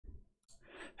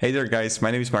Hey there guys,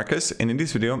 my name is Marcus, and in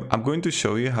this video I'm going to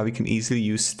show you how you can easily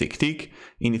use TickTick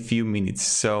in a few minutes.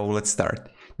 So let's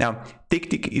start. Now,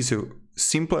 TickTick is a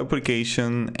simple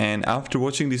application, and after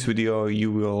watching this video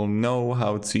you will know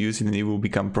how to use it and you will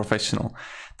become professional.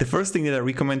 The first thing that I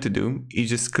recommend to do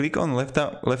is just click on left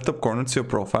top corner to your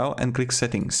profile and click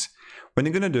settings. When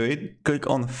you're gonna do it, click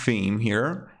on theme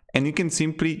here. And you can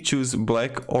simply choose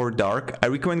black or dark. I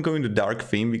recommend going to dark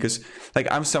theme because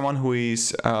I'm someone who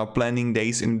is planning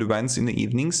days in advance in the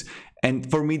evenings, and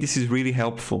for me this is really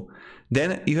helpful.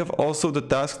 Then you have also the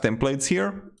task templates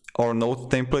here, or note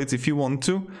templates if you want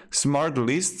to, smart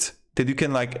lists that you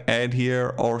can add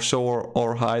here or show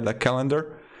or hide, like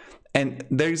calendar. And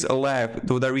there is a lab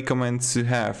that I recommend to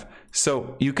have.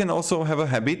 So you can also have a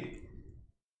habit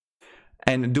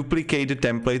and duplicate the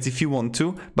templates if you want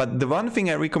to, but the one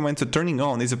thing I recommend to turning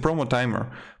on is a pomo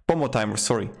timer,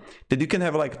 that you can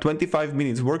have 25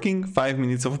 minutes working, 5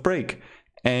 minutes of break,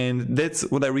 and that's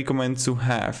what I recommend to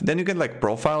have. Then you get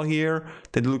profile here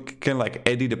that you can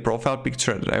edit the profile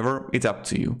picture, whatever, it's up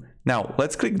to you. Now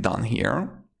let's click done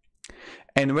here.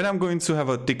 And when I'm going to have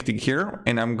a TickTick here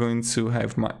and I'm going to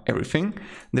have my everything,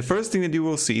 the first thing that you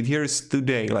will see here is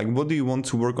today. What do you want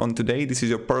to work on today? This is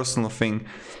your personal thing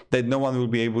that no one will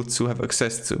be able to have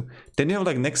access to. Then you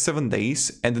have next 7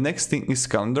 days, and the next thing is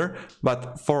calendar.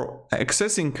 But for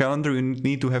accessing calendar, you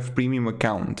need to have premium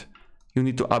account. You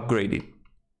need to upgrade it.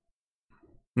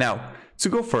 Now, to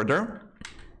go further,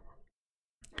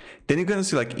 then you're gonna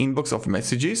see inbox of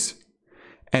messages.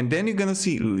 And then you're gonna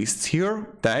see lists here,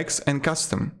 tags, and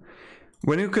custom.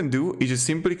 What you can do is just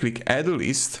simply click add a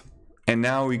list, and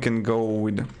now we can go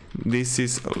with this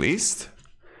is a list,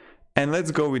 and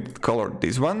let's go with color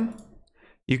this one.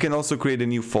 You can also create a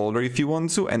new folder if you want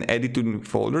to and add it to the new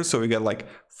folder, so you get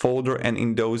folder, and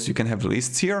in those you can have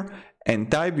lists here, and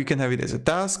type you can have it as a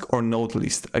task or note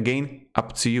list, again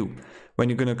up to you. When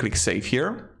you're gonna click save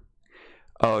here,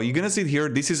 you're gonna see here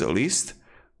this is a list.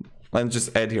 Let's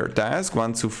just add here task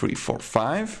 1, 2, 3, 4,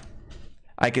 5.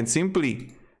 I can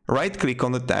simply right click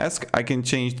on the task. I can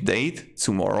change the date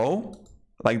tomorrow,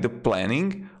 like the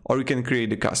planning, or you can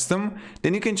create a custom.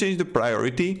 Then you can change the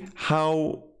priority,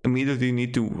 how immediately you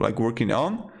need to working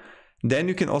on. Then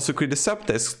you can also create a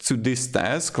subtask to this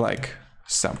task, like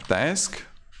subtask,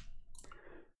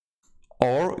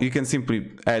 or you can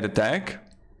simply add a tag.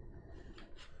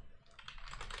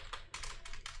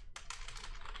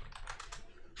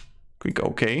 Click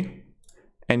OK,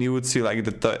 and you would see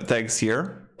the tags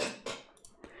here.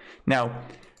 Now,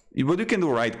 what you can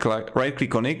do, right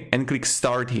click on it and click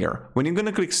start here. When you're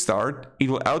gonna click start,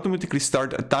 it will automatically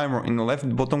start a timer in the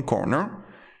left bottom corner.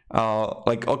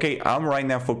 Okay, I'm right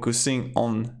now focusing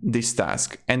on this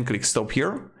task, and click stop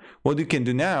here. What you can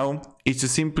do now is to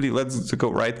simply, let's go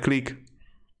right click,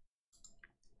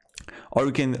 or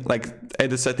you can add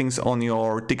the settings on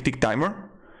your TickTick timer.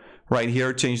 Right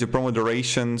here, change the promo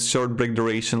duration, short break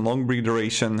duration, long break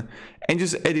duration, and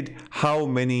just edit how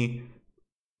many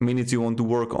minutes you want to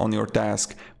work on your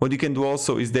task. What you can do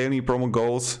also is daily promo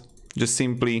goals. Just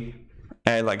simply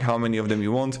add how many of them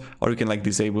you want, or you can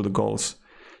disable the goals.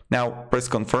 Now press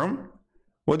confirm.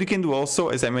 What you can do also,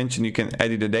 as I mentioned, you can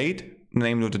edit the date,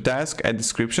 name of the task, add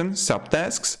description,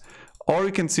 subtasks, or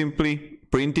you can simply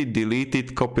print it, delete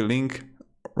it, copy link,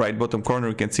 right bottom corner,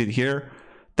 you can see it here.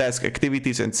 Task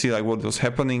activities and see what was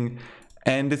happening,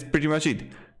 and that's pretty much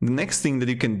it. The next thing that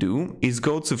you can do is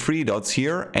go to 3 dots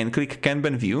here and click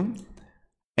Kanban view,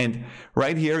 and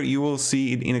right here you will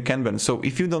see it in a Kanban. So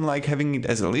if you don't like having it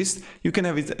as a list, you can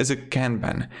have it as a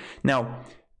Kanban. Now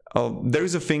there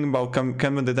is a thing about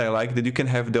Kanban that I like, that you can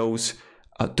have those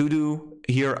to do.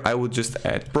 Here I would just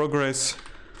add progress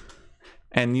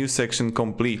and new section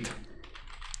complete,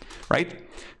 right?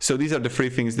 So these are the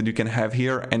 3 things that you can have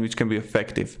here and which can be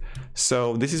effective.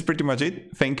 So this is pretty much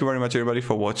it. Thank you very much everybody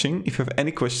for watching. If you have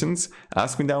any questions,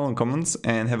 ask me down in the comments,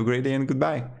 and have a great day and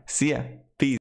goodbye. See ya.